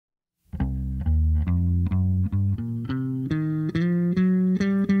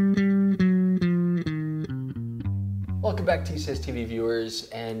Welcome back, TCSTV viewers,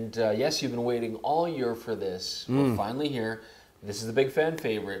 and yes, you've been waiting all year for this. We're finally here. This is the big fan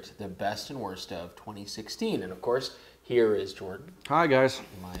favorite, the best and worst of 2016, and of course, here is Jordan. Hi guys.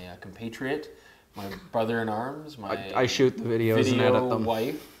 My compatriot, my brother in arms, my I shoot the videos and edit them.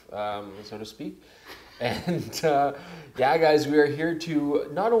 Wife, so to speak. And yeah, guys, we are here to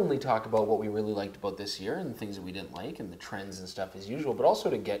not only talk about what we really liked about this year and the things that we didn't like and the trends and stuff as usual, but also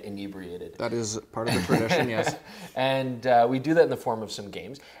to get inebriated. That is part of the tradition, yes. And we do that in the form of some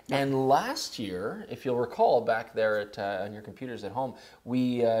games. And last year, if you'll recall, back there at on your computers at home,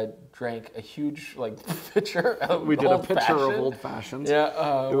 we drank a huge pitcher of We did a pitcher of old fashions.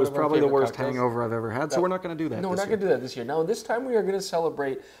 Yeah, it was probably the worst hangover I've ever had, so we're not going to do that. No, we're not going to do that this year. Now, this time we are going to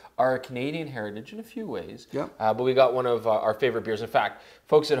celebrate our Canadian heritage in a few ways. Yep. But we got one of our favorite beers. In fact,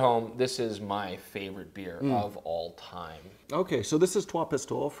 folks at home, this is my favorite beer of all time. Okay, so this is Trois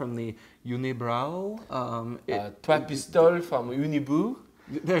Pistoles from the Unibrow. Trois Pistoles from Unibou.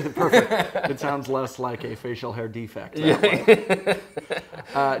 Perfect. It sounds less like a facial hair defect. That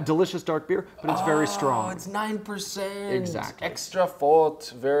way. Delicious dark beer, but it's very strong. It's 9%. Exactly. Extra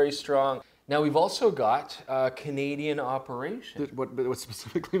fort, very strong. Now, we've also got Canadian operation. What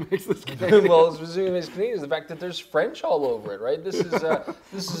specifically makes this Canadian? Well, specifically makes Canadian is the fact that there's French all over it, right? This is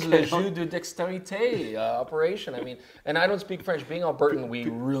le jeu de dextérité operation. I mean, and I don't speak French. Being Albertan, we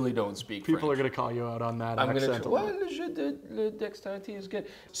really don't speak French. People are going to call you out on that accent. Well, le jeu de dextérité is good.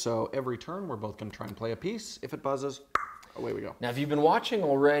 So every turn, we're both going to try and play a piece. If it buzzes, away we go. Now, if you've been watching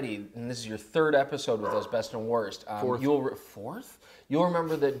already, and this is your third episode with us, Best and Worst, fourth? You'll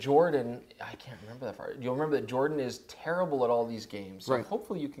remember that Jordan, I can't remember that far, you'll remember that Jordan is terrible at all these games. So right.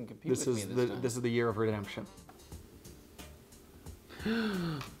 Hopefully you can compete with me this time. This is the year of redemption.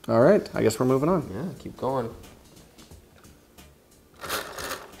 All right, I guess we're moving on. Yeah, keep going.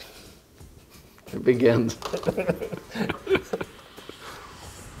 It begins.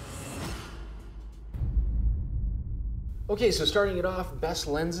 Okay, so starting it off, best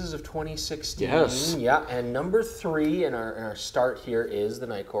lenses of 2016. Yes. Yeah, and number 3 in our start here is the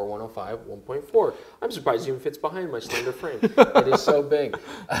Nikkor 105 1.4. I'm surprised it even fits behind my slender frame. It is so big.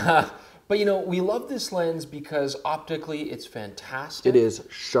 But you know, we love this lens because optically it's fantastic. It is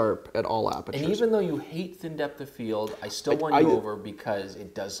sharp at all apertures. And even though you hate thin depth of field, I still won you over because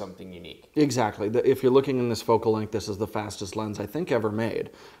it does something unique. Exactly. If you're looking in this focal length, this is the fastest lens I think ever made.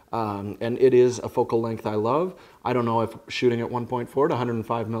 And it is a focal length I love. I don't know if shooting at 1.4 to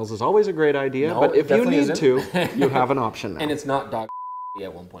 105 mils is always a great idea, but if you need to, you have an option now. And it's not dog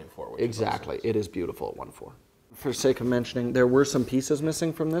at 1.4. Exactly. It is beautiful at 1.4. For sake of mentioning, there were some pieces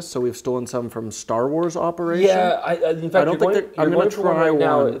missing from this, so we've stolen some from Star Wars Operation. Yeah, in fact, I'm going to try one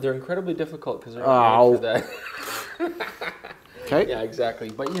now. They're incredibly difficult because they're not made for that. Okay. Yeah, exactly.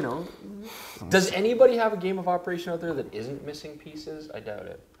 But you know, does anybody have a game of Operation out there that isn't missing pieces? I doubt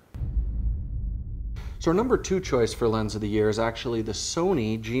it. So our number 2 choice for lens of the year is actually the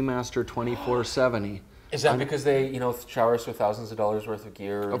Sony G Master 2470. Is that because they, shower us with thousands of dollars worth of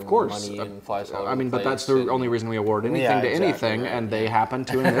gear and money and fly us all over the place? But that's the only reason we award anything to anything, right. And they happen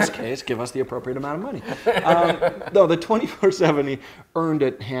to, in this case, give us the appropriate amount of money. No, the 2470 earned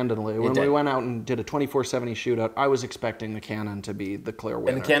it handily. When we went out and did a 2470 shootout, I was expecting the Canon to be the clear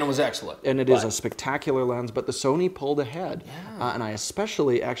winner. And the Canon was excellent. And it is a spectacular lens, but the Sony pulled ahead. Yeah. And I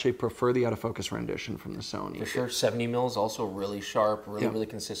especially actually prefer the out-of-focus rendition from the Sony. For sure, 70 mils also really sharp, really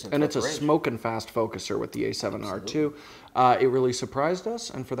consistent. And it's a smoking fast focuser with the A7R2. It really surprised us,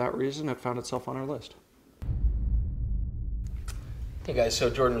 and for that reason, it found itself on our list. Hey guys, so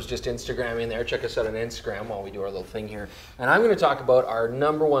Jordan was just Instagramming there. Check us out on Instagram while we do our little thing here. And I'm going to talk about our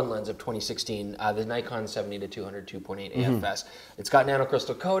number 1 lens of 2016, the Nikon 70-200 2.8 AFS. It's got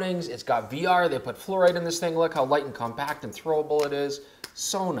nanocrystal coatings, it's got VR, they put fluoride in this thing. Look how light and compact and throwable it is.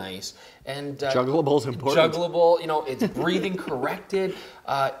 So nice. And juggleable is important. Juggleable, it's breathing corrected.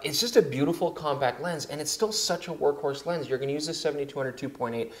 It's just a beautiful compact lens, and it's still such a workhorse lens. You're going to use the 70-200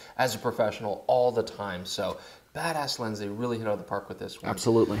 2.8 as a professional all the time. So badass lens. They really hit out of the park with this one.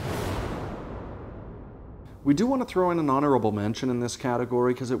 Absolutely. We do want to throw in an honorable mention in this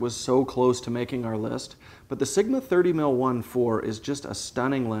category because it was so close to making our list, but the Sigma 30mm 1.4 is just a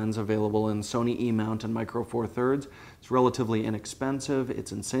stunning lens available in Sony E-mount and Micro Four Thirds. It's relatively inexpensive,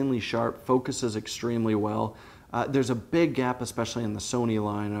 it's insanely sharp, focuses extremely well. There's a big gap, especially in the Sony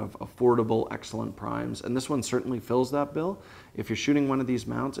line, of affordable, excellent primes, and this one certainly fills that bill. If you're shooting one of these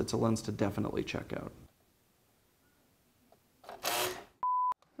mounts, it's a lens to definitely check out.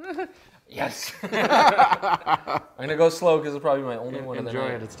 Yes. I'm going to go slow because it's probably my only one of the night.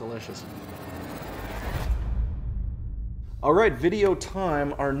 Enjoy it, it's delicious. All right, video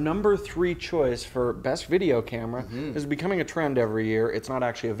time. Our number 3 choice for best video camera is becoming a trend every year. It's not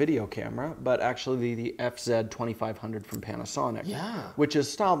actually a video camera, but actually the FZ2500 from Panasonic. Yeah. Which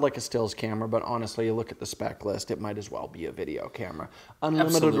is styled like a stills camera, but honestly, you look at the spec list, it might as well be a video camera.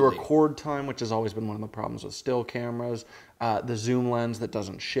 Unlimited Absolutely. record time, which has always been one of the problems with still cameras. The zoom lens that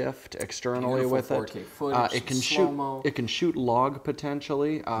doesn't shift externally with it. 4K footage, It can slow-mo. It can shoot log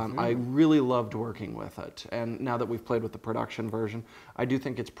potentially. I really loved working with it, and now that we've played with the production version, I do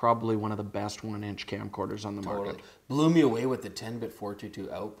think it's probably one of the best 1-inch camcorders on the market. Blew me away with the 10-bit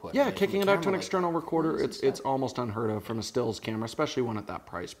 422 output. Yeah, man. kicking From it a out to an camera external recorder, what is it's almost unheard of from a stills camera, especially one at that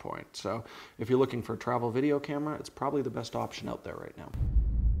price point. So if you're looking for a travel video camera, it's probably the best option out there right now.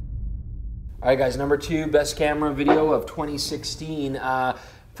 All right, guys, number 2, best camera video of 2016.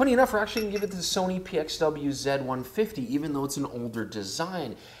 Funny enough, we're actually going to give it to the Sony PXW Z150, even though it's an older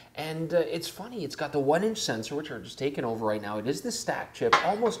design. And it's funny, it's got the 1-inch sensor, which are just taking over right now. It is the stack chip,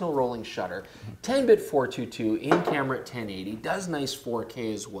 almost no rolling shutter, 10-bit 422, in-camera at 1080, does nice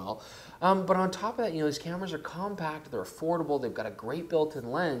 4K as well. But on top of that, these cameras are compact, they're affordable, they've got a great built-in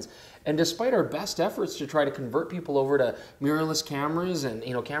lens. And despite our best efforts to try to convert people over to mirrorless cameras and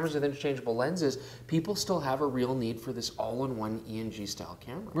cameras with interchangeable lenses, people still have a real need for this all-in-one ENG style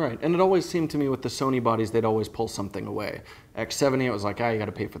camera. Right, and it always seemed to me with the Sony bodies, they'd always pull something away. X70, it was like, you got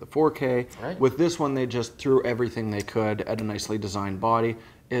to pay for the 4K. Right. With this one, they just threw everything they could at a nicely designed body.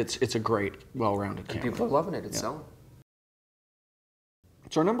 It's a great, well-rounded camera. People are loving it, it's selling.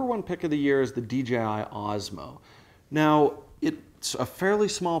 So our number 1 pick of the year is the DJI Osmo. Now, it's a fairly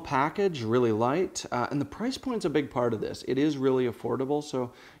small package, really light, and the price point's a big part of this. It is really affordable,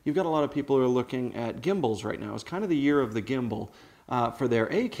 so you've got a lot of people who are looking at gimbals right now. It's kind of the year of the gimbal for their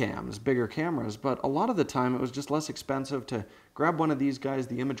A-cams, bigger cameras, but a lot of the time it was just less expensive to grab one of these guys.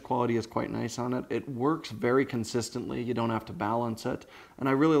 The image quality is quite nice on it. It works very consistently. You don't have to balance it, and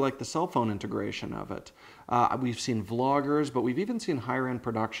I really like the cell phone integration of it. We've seen vloggers, but we've even seen higher-end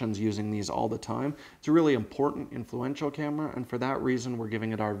productions using these all the time. It's a really important, influential camera, and for that reason, we're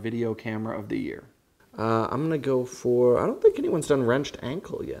giving it our video camera of the year. I'm going to go for, I don't think anyone's done wrenched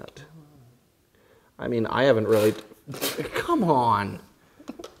ankle yet. I mean, I haven't really, come on.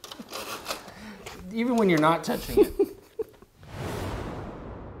 Even when you're not touching it.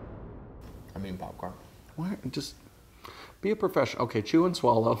 I mean popcorn. What? Just be a professional. Okay, chew and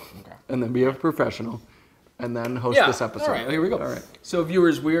swallow, and then be a professional. And then host this episode. All right, here we go. All right. So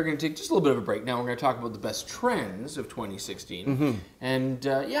viewers, we are going to take just a little bit of a break now. We're going to talk about the best trends of 2016. And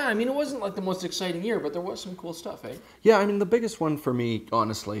yeah, I mean, it wasn't like the most exciting year, but there was some cool stuff, eh? Yeah, I mean, the biggest one for me,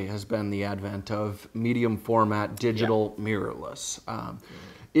 honestly, has been the advent of medium format digital mirrorless.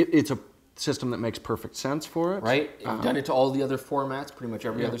 It's a system that makes perfect sense for it. Right? You've done it to all the other formats, pretty much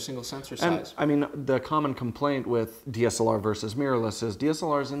every other single sensor size. I mean, the common complaint with DSLR versus mirrorless is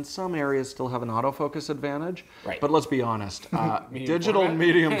DSLRs in some areas still have an autofocus advantage. Right. But let's be honest, digital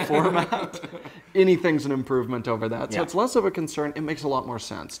medium format, anything's an improvement over that. So it's less of a concern. It makes a lot more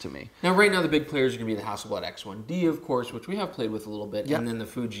sense to me. Now, right now, the big players are going to be the Hasselblad X1D, of course, which we have played with a little bit, and then the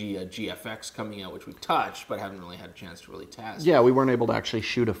Fuji GFX coming out, which we touched, but haven't really had a chance to really test. Yeah, we weren't able to actually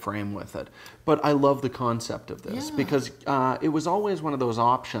shoot a frame with it. But I love the concept of this because it was always one of those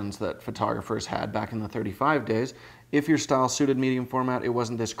options that photographers had back in the 35 days. If your style suited medium format, it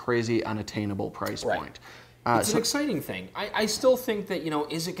wasn't this crazy, unattainable price point. It's an exciting thing. I still think that,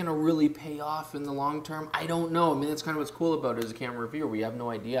 is it going to really pay off in the long term? I don't know. I mean, that's kind of what's cool about it as a camera reviewer. We have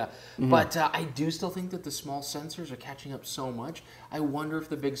no idea. But I do still think that the small sensors are catching up so much. I wonder if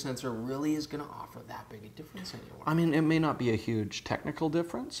the big sensor really is going to offer that big a difference anymore. I mean, it may not be a huge technical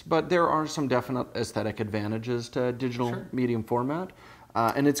difference, but there are some definite aesthetic advantages to digital medium format.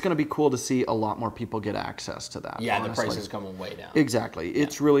 And it's going to be cool to see a lot more people get access to that. Yeah, honestly. the price is coming way down. Exactly.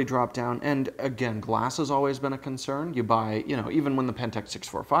 It's really dropped down. And again, glass has always been a concern. You buy, even when the Pentax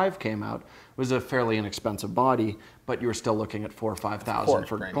 645 came out, it was a fairly inexpensive body, but you were still looking at $4,000 or $5,000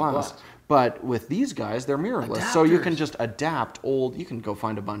 for glass. But with these guys, they're mirrorless. So you can just adapt you can go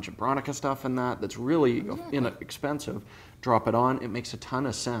find a bunch of Bronica stuff in that's really inexpensive. Drop it on, it makes a ton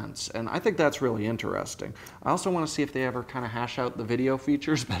of sense. And I think that's really interesting. I also want to see if they ever kind of hash out the video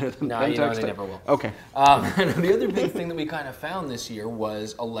features better than Pentax. They never will. Okay. And the other big thing that we kind of found this year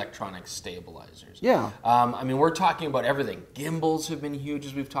was electronic stabilizers. Yeah. I mean, we're talking about everything. Gimbals have been huge,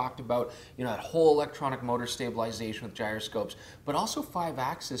 as we've talked about. That whole electronic motor stabilization with gyroscopes, but also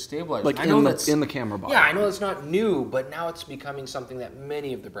 5-axis stabilizers. Like I know that's in the camera body. Yeah, I know it's not new, but now it's becoming something that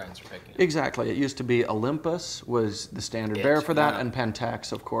many of the brands are picking up. Exactly. It used to be Olympus was the standard bearer for that, and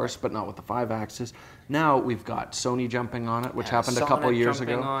Pentax, of course, but not with the 5-axis. Now we've got Sony jumping on it, which happened a couple years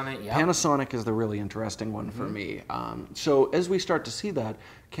ago. On it, yep. Panasonic is the really interesting one for me. So as we start to see that,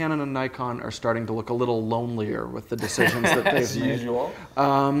 Canon and Nikon are starting to look a little lonelier with the decisions that they've As made. usual.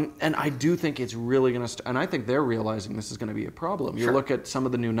 And I do think it's really going to, and I think they're realizing this is going to be a problem. You look at some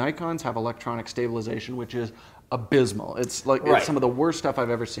of the new Nikons have electronic stabilization, which is abysmal. It's like it's some of the worst stuff I've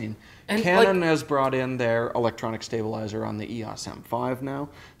ever seen. And Canon has brought in their electronic stabilizer on the EOS M5 now,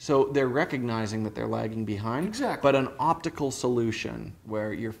 so they're recognizing that they're lagging behind. Exactly. But an optical solution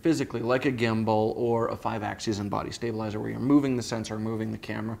where you're physically, like a gimbal or a 5-axis and body stabilizer, where you're moving the sensor, moving the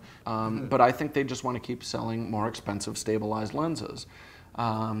camera. But I think they just want to keep selling more expensive stabilized lenses.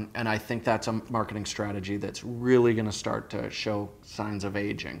 And I think that's a marketing strategy that's really going to start to show signs of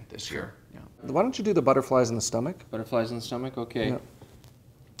aging this year. Yeah. Why don't you do the butterflies in the stomach? Butterflies in the stomach? Okay. Yeah.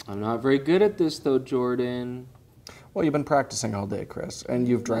 I'm not very good at this, though, Jordan. Well, you've been practicing all day, Chris, and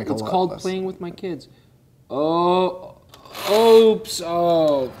you've drank a lot. It's called playing with my kids. Oh, oops,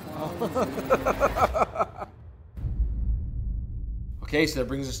 oh. Okay, so that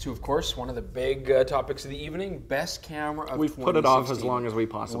brings us to, of course, one of the big topics of the evening, best camera of 2016. We've put it off as long as we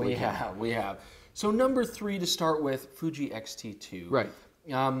possibly can. We have. So number 3 to start with, Fuji X-T2. Right.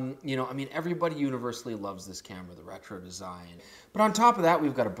 You know, I mean, everybody universally loves this camera, the retro design. But on top of that,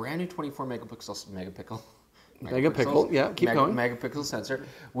 we've got a brand new 24 megapixel, yeah, keep going. Megapixel sensor,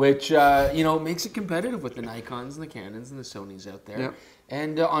 which, you know, makes it competitive with the Nikons and the Canons and the Sonys out there. Yep.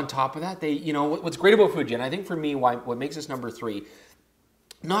 And on top of that, they, you know, what's great about Fuji, and I think for me, what makes this number 3,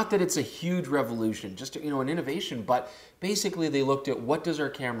 not that it's a huge revolution, just, you know, an innovation, but basically they looked at what does our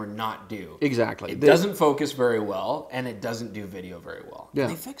camera not do. Exactly. It doesn't focus very well, and it doesn't do video very well. Yeah.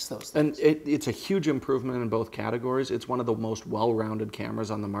 And they fixed those things. And it's a huge improvement in both categories. It's one of the most well-rounded cameras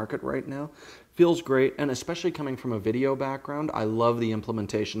on the market right now. Feels great, and especially coming from a video background, I love the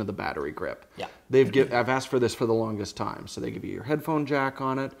implementation of the battery grip. Yeah. I've asked for this for the longest time. So they give you your headphone jack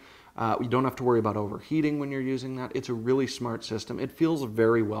on it. You don't have to worry about overheating when you're using that. It's a really smart system. It feels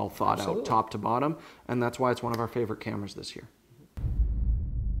very well thought out top to bottom, and that's why it's one of our favorite cameras this year.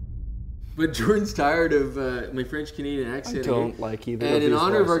 But Jordan's tired of my French-Canadian accent. I don't like either of these. And in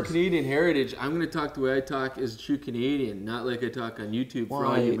honor voices. of our Canadian heritage, I'm going to talk the way I talk as a true Canadian, not like I talk on YouTube for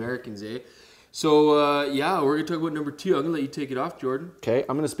all you Americans, eh? So, yeah, we're going to talk about number 2. I'm going to let you take it off, Jordan. Okay,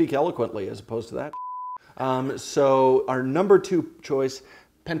 I'm going to speak eloquently as opposed to that. So our number 2 choice,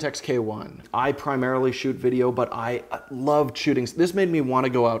 Pentax K1. I primarily shoot video, but I loved shooting. This made me want to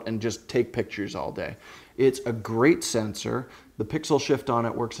go out and just take pictures all day. It's a great sensor. The pixel shift on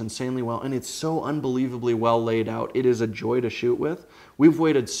it works insanely well, and it's so unbelievably well laid out. It is a joy to shoot with. We've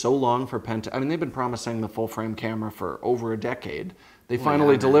waited so long for Pentax. I mean, they've been promising the full-frame camera for over a decade. They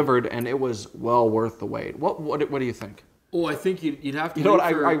finally delivered, and it was well worth the wait. What do you think? Oh, I think you'd have to. You know what?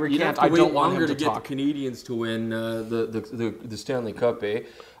 I don't want longer him to get talk. the Canadians to win the Stanley Cup. Eh?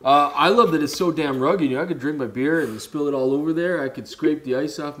 I love that it's so damn rugged. You know, I could drink my beer and spill it all over there. I could scrape the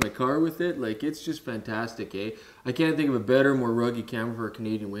ice off my car with it. Like, it's just fantastic. Eh? I can't think of a better, more rugged camera for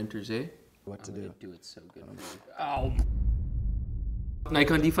Canadian winters. Eh? What to do? Do it so good. Oh.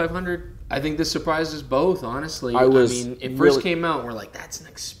 Nikon D500. I think this surprises both, honestly. I mean, it first came out, and we're like, that's an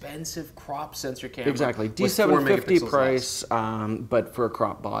expensive crop sensor camera. Exactly. D750 price, but for a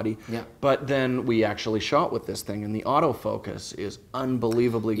crop body. Yeah. But then we actually shot with this thing, and the autofocus is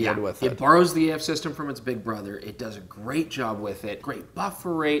unbelievably good with it. It borrows the AF system from its big brother. It does a great job with it. Great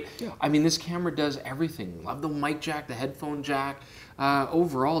buffer rate. Yeah. I mean, this camera does everything. Love the mic jack, the headphone jack.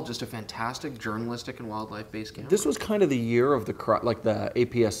 Overall, just a fantastic journalistic and wildlife-based camera. This was kind of the year of the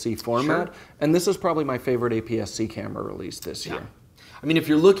APS-C format, and this is probably my favorite APS-C camera released this year. I mean, if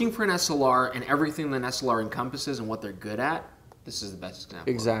you're looking for an SLR and everything that an SLR encompasses and what they're good at, this is the best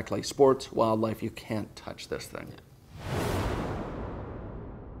example. Exactly. Sports, wildlife, you can't touch this thing. Yeah.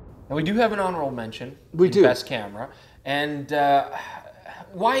 Now, we do have an honorable mention. We do. Best camera. And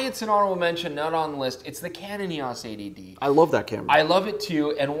why it's an honorable mention, not on the list, it's the Canon EOS 80D. I love that camera. I love it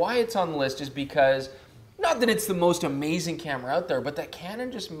too, and why it's on the list is because, not that it's the most amazing camera out there, but that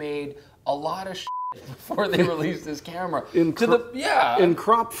Canon just made a lot of shit before they released this camera. In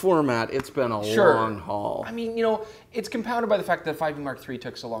crop format, it's been a long haul. I mean, you know, it's compounded by the fact that the 5D Mark III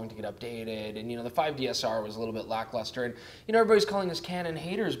took so long to get updated, and, you know, the 5DSR was a little bit lackluster, and, you know, everybody's calling us Canon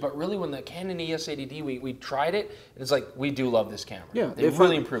haters, but really when the Canon EOS 80D, we tried it, and it's like, we do love this camera. Yeah, they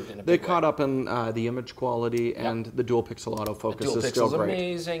really improved it in a big way. They caught up in the image quality, and the dual pixel autofocus is still great.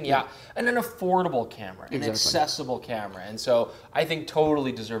 Amazing, and an affordable camera, an accessible camera, and so I think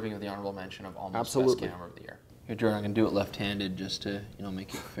totally deserving of the honorable mention of almost best camera of the year. Here, Jordan, I'm going to do it left-handed just to, you know,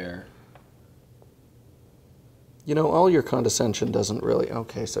 make it fair. You know, all your condescension doesn't really...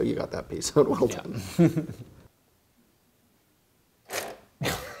 Okay, so you got that piece out. Well done.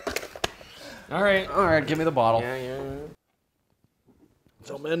 All right. All right, give me the bottle. Yeah.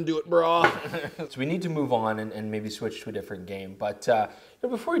 So men do it, bro. So we need to move on and maybe switch to a different game. But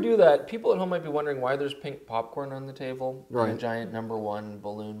before we do that, people at home might be wondering why there's pink popcorn on the table. Right. And a giant #1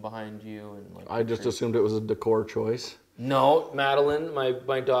 balloon behind you. And like I just assumed it was a decor choice. No, Madeline,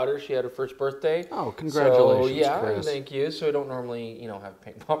 my daughter, she had her first birthday. Oh, congratulations, so, yeah, Chris. Thank you. So I don't normally, have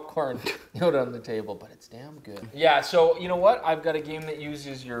pink popcorn out on the table, but it's damn good. Yeah, so you know what? I've got a game that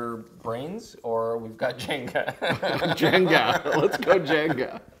uses your brains, or we've got Jenga. Jenga. Let's go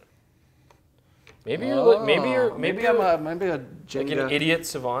Jenga. Maybe I'm a Jenga. like an idiot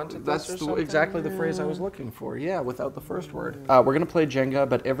savant at That's this or something? exactly the phrase I was looking for. Yeah, without the first word. We're going to play Jenga,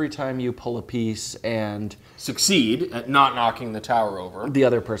 but every time you pull a piece and... Succeed at not knocking the tower over. The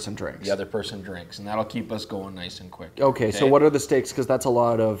other person drinks. The other person drinks, and that'll keep us going nice and quick. Okay, so what are the stakes? Because that's a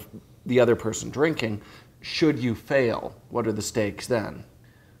lot of the other person drinking. Should you fail, what are the stakes then?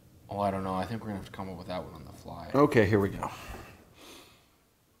 Oh, I don't know. I think we're going to have to come up with that one on the fly. Okay, here we go.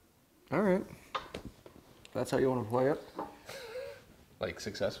 All right. That's how you want to play it? Like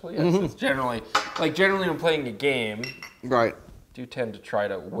successfully? Yes. It's generally when playing a game, Right. do tend to try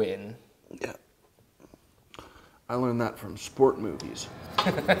to win. Yeah. I learned that from sport movies.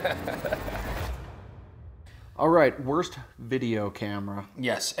 All right, worst video camera.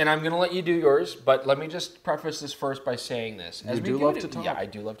 Yes, and I'm going to let you do yours, but let me just preface this first by saying this. You do love to talk. Yeah, I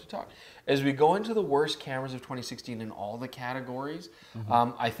do love to talk. As we go into the worst cameras of 2016 in all the categories,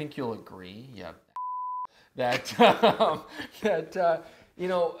 I think you'll agree, that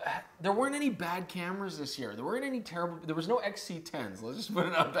there weren't any bad cameras this year. There weren't any terrible. There was no XC10s. Let's just put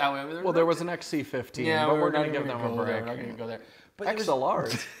it out that way. I mean, there was an XC15, yeah, but we're going to give them a break. We're not going to go there. But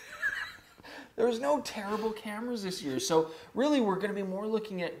XLRs. There was no terrible cameras this year. So really, we're going to be more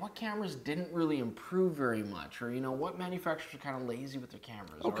looking at what cameras didn't really improve very much, or what manufacturers are kind of lazy with their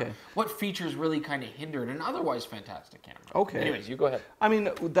cameras, Okay. or what features really kind of hindered an otherwise fantastic camera. Okay. Anyways, you go ahead. I mean,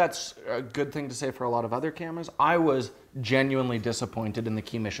 that's a good thing to say for a lot of other cameras. I was genuinely disappointed in the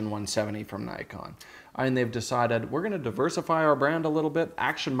Key Mission 170 from Nikon. And they've decided we're going to diversify our brand a little bit.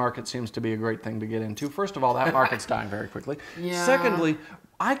 Action market seems to be a great thing to get into. First of all, that market's dying very quickly. Yeah. Secondly,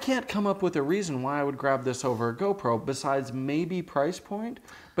 I can't come up with a reason why I would grab this over a GoPro besides maybe price point.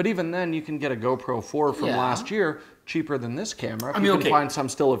 But even then, you can get a GoPro 4 from last year cheaper than this camera. You can find some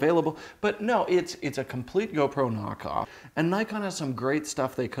still available. But no, it's a complete GoPro knockoff. And Nikon has some great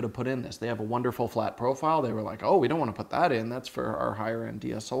stuff they could have put in this. They have a wonderful flat profile. They were like, oh, we don't want to put that in. That's for our higher end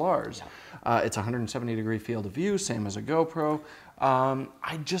DSLRs. It's 170-degree field of view, same as a GoPro.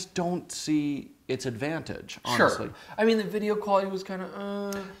 I just don't see its advantage, honestly. Sure. I mean, the video quality was kind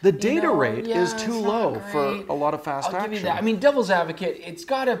of, The data rate is too low for a lot of fast action. Give you that. I mean, devil's advocate, it's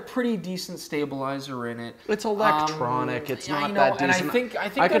got a pretty decent stabilizer in it. It's electronic. It's not that decent. And I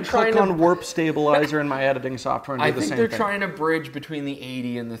think I could click on warp stabilizer in my editing software and do the same thing. I think they're trying to bridge between the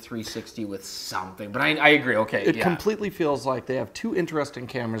 80 and the 360 with something. But I agree. Okay. It completely feels like they have two interesting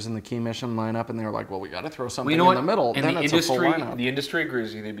cameras in the Key Mission lineup, and they're like, well, we got to throw something in the middle. And then it's a full lineup. The industry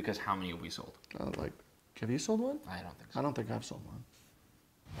agrees with you because how many have we sold? Have you sold one? I don't think so. I don't think I've sold one.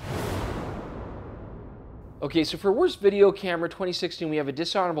 Okay, so for worst video camera 2016, we have a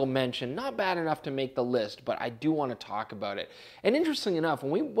dishonorable mention. Not bad enough to make the list, but I do want to talk about it. And interestingly enough,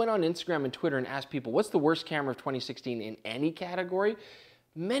 when we went on Instagram and Twitter and asked people, what's the worst camera of 2016 in any category?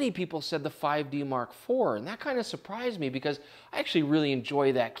 Many people said the 5D Mark IV, and that kind of surprised me because I actually really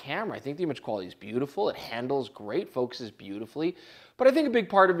enjoy that camera. I think the image quality is beautiful, it handles great, focuses beautifully, but I think a big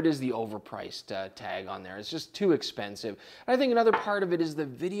part of it is the overpriced tag on there. It's just too expensive. And I think another part of it is the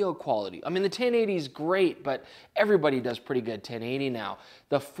video quality. I mean, the 1080 is great, but everybody does pretty good 1080 now.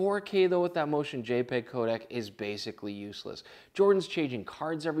 The 4K, though, with that motion JPEG codec is basically useless. Jordan's changing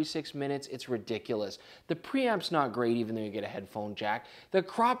cards every 6 minutes. It's ridiculous. The preamp's not great, even though you get a headphone jack. The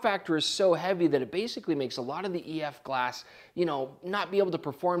crop factor is so heavy that it basically makes a lot of the EF glass, not be able to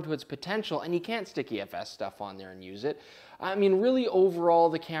perform to its potential, and you can't stick EFS stuff on there and use it. I mean, really, overall,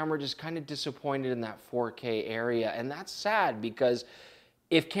 the camera just kind of disappointed in that 4K area, and that's sad because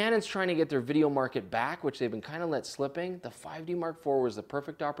if Canon's trying to get their video market back, which they've been kind of let slipping, the 5D Mark IV was the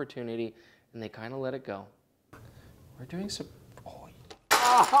perfect opportunity, and they kind of let it go. We're doing some...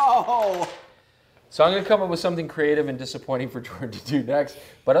 Oh! So I'm going to come up with something creative and disappointing for Jordan to do next,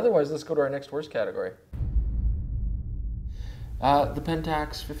 but otherwise, let's go to our next worst category. The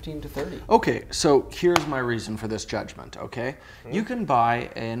Pentax 15 to 30. Okay, so here's my reason for this judgment, okay? You can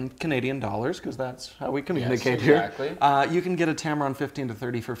buy in Canadian dollars, because that's how we communicate here. Exactly. You can get a Tamron 15 to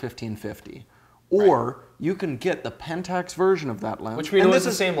 30 for $15.50. or you can get the Pentax version of that lens. Which we know is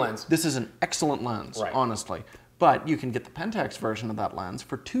the same lens. This is an excellent lens, honestly. But you can get the Pentax version of that lens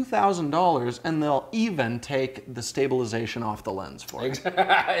for $2,000, and they'll even take the stabilization off the lens for it.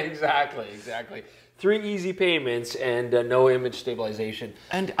 Exactly. 3 easy payments and no image stabilization.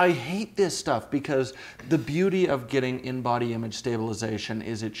 And I hate this stuff because the beauty of getting in-body image stabilization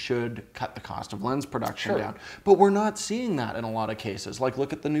is it should cut the cost of lens production down. But we're not seeing that in a lot of cases. Like,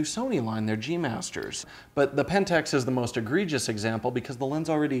 look at the new Sony line, their G Masters. But the Pentax is the most egregious example because the lens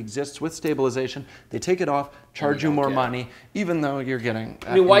already exists with stabilization. They take it off, charge you more money, even though you're getting...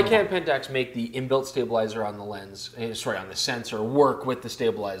 I mean, why can't Pentax make the inbuilt stabilizer on the lens, on the sensor, work with the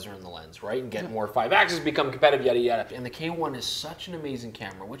stabilizer in the lens, right? And get more 5-axis, become competitive, yada yada. And the K1 is such an amazing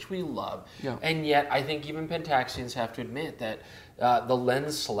camera, which we love. And yet, I think even Pentaxians have to admit that the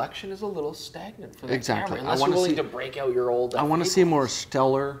lens selection is a little stagnant for the camera. Unless you're willing to break out your old... I want to see more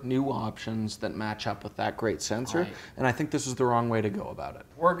stellar new options that match up with that great sensor. And I think this is the wrong way to go about it.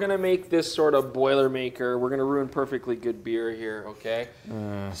 We're going to make this sort of Boilermaker. We're going to ruin perfectly good beer here, okay?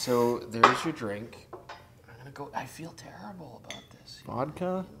 So there's your drink. I'm going to go... I feel terrible about this.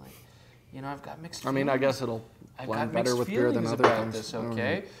 Vodka? You know, I've got mixed feelings. I mean, I guess it'll blend better with beer than other things. This,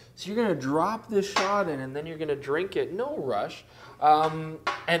 okay? So you're going to drop this shot in, and then you're going to drink it. No rush.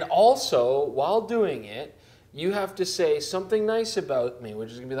 And also, while doing it, you have to say something nice about me, which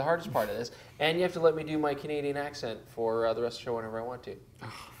is going to be the hardest part of this, and you have to let me do my Canadian accent for the rest of the show whenever I want to.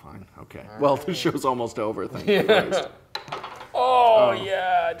 Oh, fine. Okay. Well, the show's almost over. Thank you. Oh,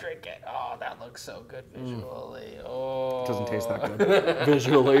 yeah, drink it. Oh, that looks so good visually. Oh. It doesn't taste that good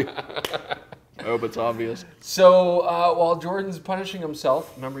visually. I hope it's obvious. So while Jordan's punishing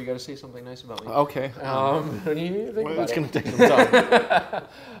himself, remember, you got to say something nice about me. Okay. What do you think about it? It's going to take some time.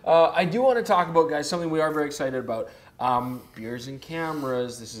 I do want to talk about, guys, something we are very excited about. Beers and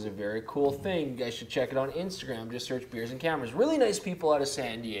cameras. This is a very cool thing. You guys should check it on Instagram. Just search beers and cameras. Really nice people out of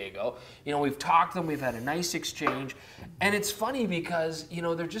San Diego. You know, we've talked to them. We've had a nice exchange. And it's funny because, you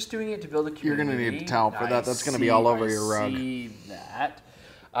know, they're just doing it to build a community. You're going to need a towel for that. That's going to be all over your rug. I see that.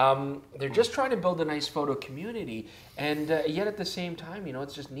 They're just trying to build a nice photo community, and yet at the same time, you know,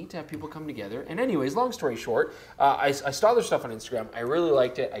 it's just neat to have people come together. And anyways, long story short, I saw their stuff on Instagram. I really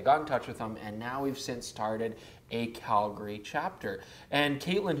liked it. I got in touch with them, and now we've since started a Calgary chapter. And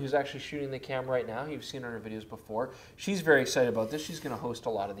Kaitlyn, who's actually shooting the camera right now, you've seen her in her videos before, she's very excited about this. She's going to host a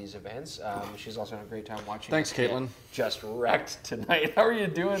lot of these events. She's also had a great time watching. Thanks, Kaitlyn. Just wrecked tonight. How are you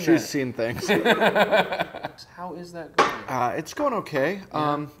doing? She's seen things. How is that going? It's going okay.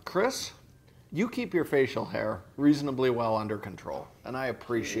 Yeah. Chris, you keep your facial hair reasonably well under control, and I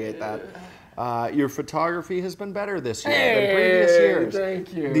appreciate that. Your photography has been better this year than previous years.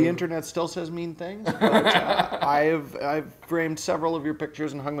 Thank you. The internet still says mean things, but I've framed several of your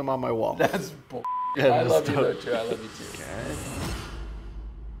pictures and hung them on my wall. That's bull. I love you though too. I love you too. Okay.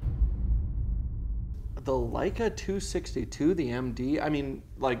 The Leica 262, the MD, I mean,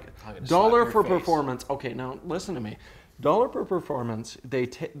 like, dollar for performance. Okay, now listen to me. Dollar per performance, they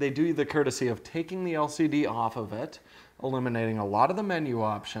do the courtesy of taking the LCD off of it, eliminating a lot of the menu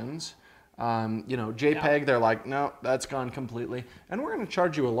options. You know, JPEG, they're like, no, that's gone completely. And we're going to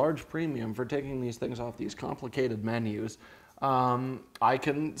charge you a large premium for taking these things off these complicated menus. I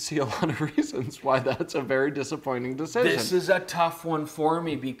can see a lot of reasons why that's a very disappointing decision. This is a tough one for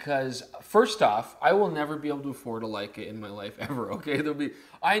me because, first off, I will never be able to afford a Leica in my life ever, okay?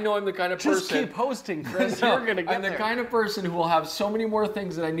 I know I'm the kind of person... Just keep hosting, Chris. You're going to get I'm the kind of person who will have so many more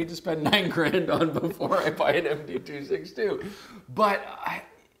things that I need to spend $9 grand on before I buy an MD262. But...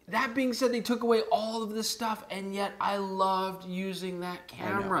 that being said, they took away all of this stuff, and yet I loved using that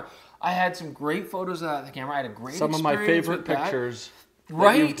camera. I had some great photos of the camera. I had a great experience of my favorite pictures.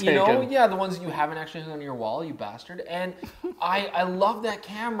 Right, you know, yeah, the ones that you haven't actually hung on your wall, you bastard. And I love that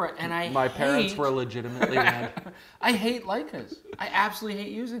camera, and my parents were legitimately mad. I hate Leicas. I absolutely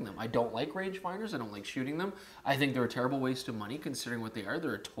hate using them. I don't like rangefinders. I don't like shooting them. I think they're a terrible waste of money considering what they are.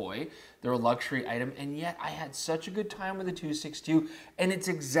 They're a toy. They're a luxury item, and yet I had such a good time with the 262, and it's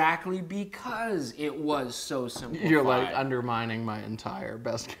exactly because it was so simplified. You're like undermining my entire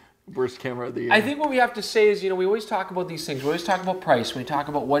worst camera of the year. I think what we have to say is, you know, we always talk about these things. We always talk about price. We talk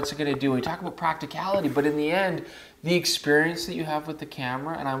about what's it going to do. We talk about practicality. But in the end, the experience that you have with the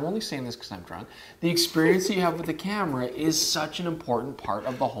camera, and I'm only saying this because I'm drunk, the experience that you have with the camera is such an important part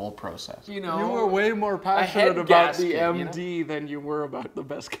of the whole process. You know, you were way more passionate about the MD than you were about the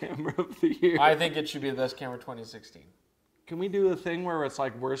best camera of the year. I think it should be the best camera 2016. Can we do a thing where it's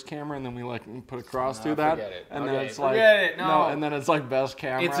like worst camera and then we like put a cross through that? Forget it. And okay, then it's like no, and then it's like best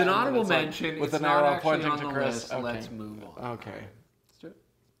camera. It's an honorable mention. With it's an arrow not pointing on to the Chris. list. Okay. Let's move on. Okay. Let's do it.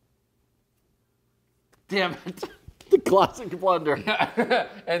 Damn it. The classic blunder.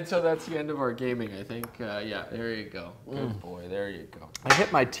 And so that's the end of our gaming, I think. Yeah, there you go. Good boy, there you go. I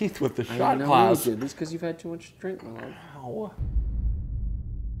hit my teeth with the I shot know glass. you did. This because you've had too much drink, my love. Ow.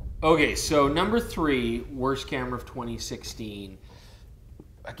 Okay, so number 3, worst camera of 2016.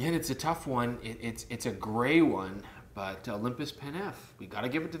 Again, it's a tough one. It's a gray one, but Olympus Pen F. We got to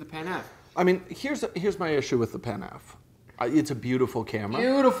give it to the Pen F. I mean, here's my issue with the Pen F. It's a beautiful camera.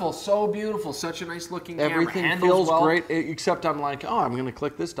 Beautiful, so beautiful. Such a nice looking camera. Everything feels great, except I'm like, oh, I'm going to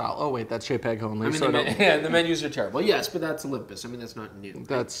click this dial. Oh, wait, that's JPEG only. I mean, the menus are terrible. Yes, but that's Olympus. I mean, that's not new.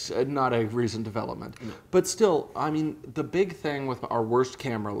 That's not a recent development. No. But still, I mean, the big thing with our worst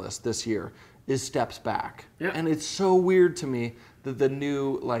camera list this year is steps back. Yeah. And it's so weird to me that the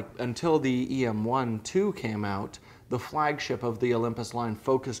new, like, until the EM1-2 came out, the flagship of the Olympus line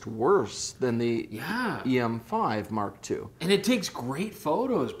focused worse than the EM5 Mark II. And it takes great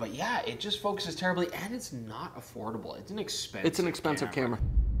photos, but yeah, it just focuses terribly, and it's not affordable. It's an expensive camera.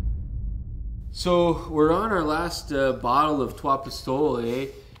 So we're on our last bottle of Trois Pistoles, eh?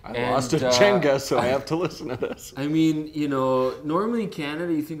 I lost a Jenga, so I have to listen to this. I mean, you know, normally in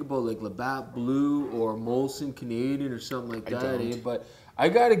Canada you think about like Labatt Blue or Molson Canadian or something like that, eh? But I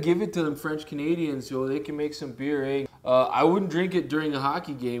gotta give it to them French Canadians, so they can make some beer, eh? I wouldn't drink it during a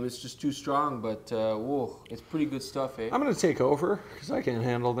hockey game; it's just too strong. But whoa, it's pretty good stuff, eh? I'm gonna take over because I can't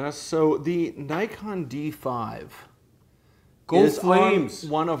handle this. So the Nikon D5 is Flames.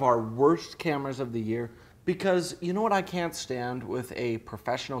 one of our worst cameras of the year because you know what I can't stand with a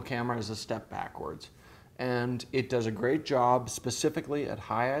professional camera is a step backwards, and it does a great job specifically at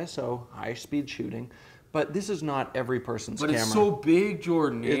high ISO, high speed shooting. But this is not every person's camera. But it's so big,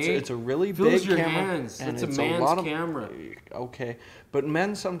 Jordan, eh? It's a really Fills big your camera. hands. And it's a man's camera. Okay. But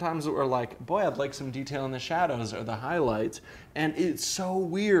men sometimes are like, boy, I'd like some detail in the shadows or the highlights. And it's so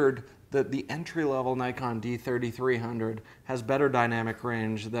weird that the entry-level Nikon D3300 has better dynamic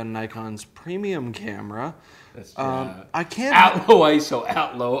range than Nikon's premium camera. That's I can't... At low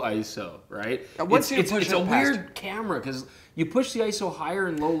ISO, right? Once you push it's a weird camera because you push the ISO higher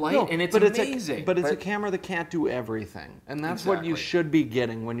in low light, and it's amazing. But it's a camera that can't do everything. And that's what you should be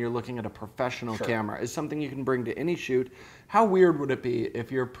getting when you're looking at a professional camera, is something you can bring to any shoot. How weird would it be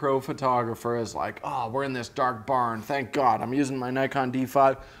if your pro photographer is like, oh, we're in this dark barn, thank God, I'm using my Nikon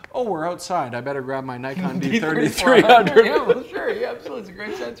D5. Oh, we're outside, I better grab my Nikon D3300. Yeah, well, sure, yeah, absolutely. It's a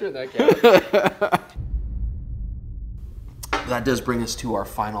great sensor in that camera. That does bring us to our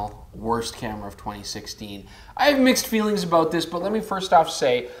final worst camera of 2016. I have mixed feelings about this, but let me first off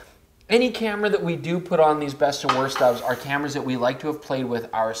say, any camera that we do put on these best and worst ofs are cameras that we like to have played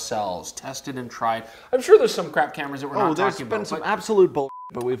with ourselves, tested and tried. I'm sure there's some crap cameras that we're not talking about. There's been some absolute bull,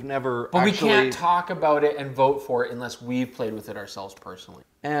 but we've never we can't talk about it and vote for it unless we've played with it ourselves personally.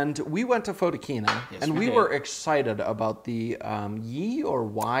 And we went to Photokina, and we were excited about the Yi or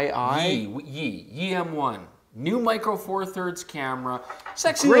YI? Yi M1. New Micro Four Thirds camera,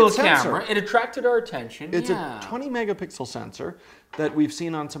 sexy little camera. It attracted our attention. It's a 20 megapixel sensor that we've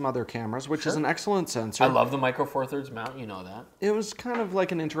seen on some other cameras, which is an excellent sensor. I love the Micro Four Thirds mount, you know that. It was kind of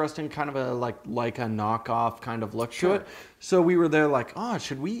like an interesting, kind of a like a knockoff kind of look to it. So we were there like, oh,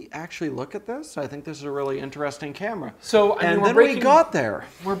 should we actually look at this? I think this is a really interesting camera. So I mean, we got there.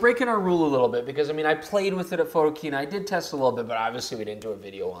 We're breaking our rule a little bit because I mean, I played with it at Photokina. I did test a little bit, but obviously we didn't do a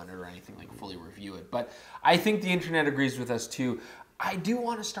video on it or anything like fully review it. But I think the internet agrees with us too. I do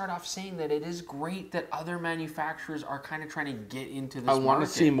want to start off saying that it is great that other manufacturers are kind of trying to get into this market. I want to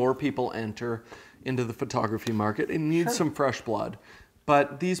see more people enter into the photography market. It needs some fresh blood.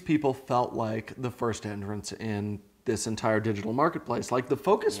 But these people felt like the first entrants in this entire digital marketplace. Like the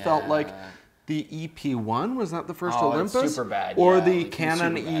Focus felt like the EP1, was that the first Olympus? It's super bad. Or the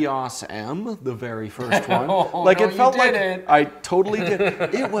Canon EOS M, the very first one. It felt like I totally did.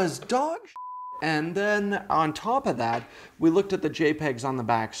 It was dog shit. And then on top of that, we looked at the JPEGs on the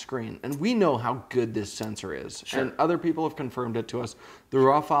back screen, and we know how good this sensor is. And other people have confirmed it to us. The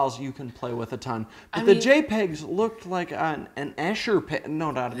raw files you can play with a ton. But the JPEGs looked like an Escher painting.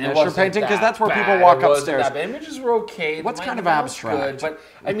 No, not an Escher painting, because that's where people walk upstairs. The images were okay. What's kind of abstract? Good, but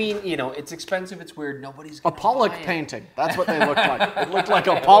I mean, you know, it's expensive, it's weird, nobody's gonna buy it. A Pollock painting. That's what they looked like. It looked like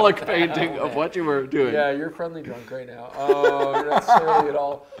a Pollock painting of what you were doing. Yeah, you're friendly drunk right now. Oh, you're not silly at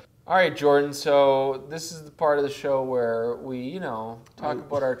all. All right, Jordan, so this is the part of the show where we, you know, talk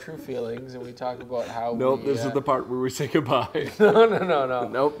about our true feelings and we talk about how this is the part where we say goodbye. No.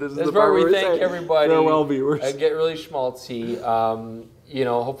 Nope, this is the part part where we thank everybody. Farewell, viewers. And get really schmaltzy. You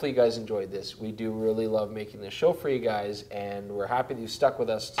know, hopefully you guys enjoyed this. We do really love making this show for you guys, and we're happy that you stuck with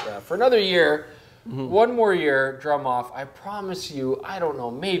us for another year. one more year, drum off. I promise you, I don't know,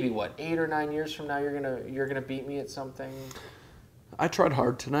 maybe what, 8 or 9 years from now, you're gonna beat me at something. I tried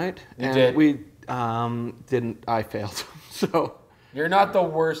hard tonight, You did? we didn't. I failed. So You're not the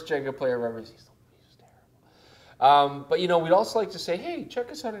worst Jenga player I've ever seen. He's terrible. But you know, we'd also like to say, hey,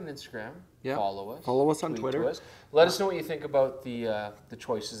 check us out on Instagram. Yeah. Follow us. Follow us on tweet Twitter. to us. Let us know what you think about the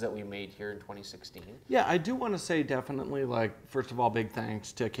choices that we made here in 2016. yeah, I do want to say definitely, like, first of all, big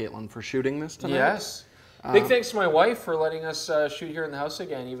thanks to Kaitlyn for shooting this tonight. Yes. Big thanks to my wife for letting us shoot here in the house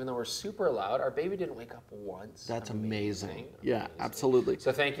again, even though we're super loud. Our baby didn't wake up once. That's amazing. Yeah, Amazing. absolutely.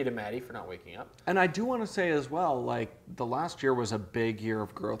 So thank you to Maddie for not waking up. And I do want to say as well, like, the last year was a big year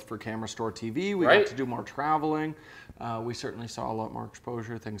of growth for Camera Store TV. We Right. got to do more traveling. We certainly saw a lot more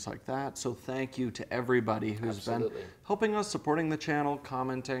exposure, things like that. So thank you to everybody who's been helping us, supporting the channel,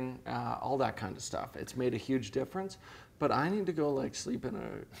 commenting, all that kind of stuff. It's made a huge difference. But I need to go, like, sleep in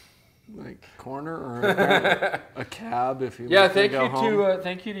a corner or a cab if you thank go you home. to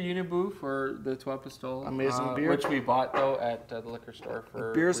thank you to Unibu for the Trois Pistoles, Amazing beer, which we bought though at the liquor store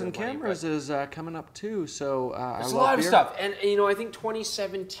for Beers and money, Cameras is coming up too, so there's a lot of stuff. And you know, I think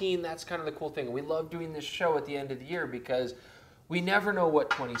 2017, that's kind of the cool thing. We love doing this show at the end of the year because we never know what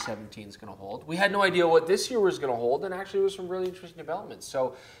 2017 is going to hold. We had no idea what this year was going to hold, and actually, it was some really interesting developments.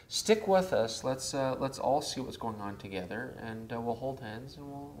 So stick with us. Let's all see what's going on together, and we'll hold hands and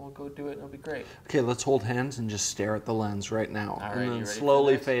we'll go do it. And it'll be great. Okay, let's hold hands and just stare at the lens right now, All right, and you then ready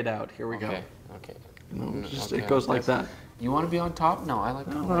slowly for this? fade out. Here we go. Okay. No, just, Okay, it goes like that. You want to be on top? No, I like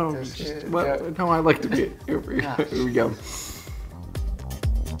to go like this. No, I like to be. Here we go.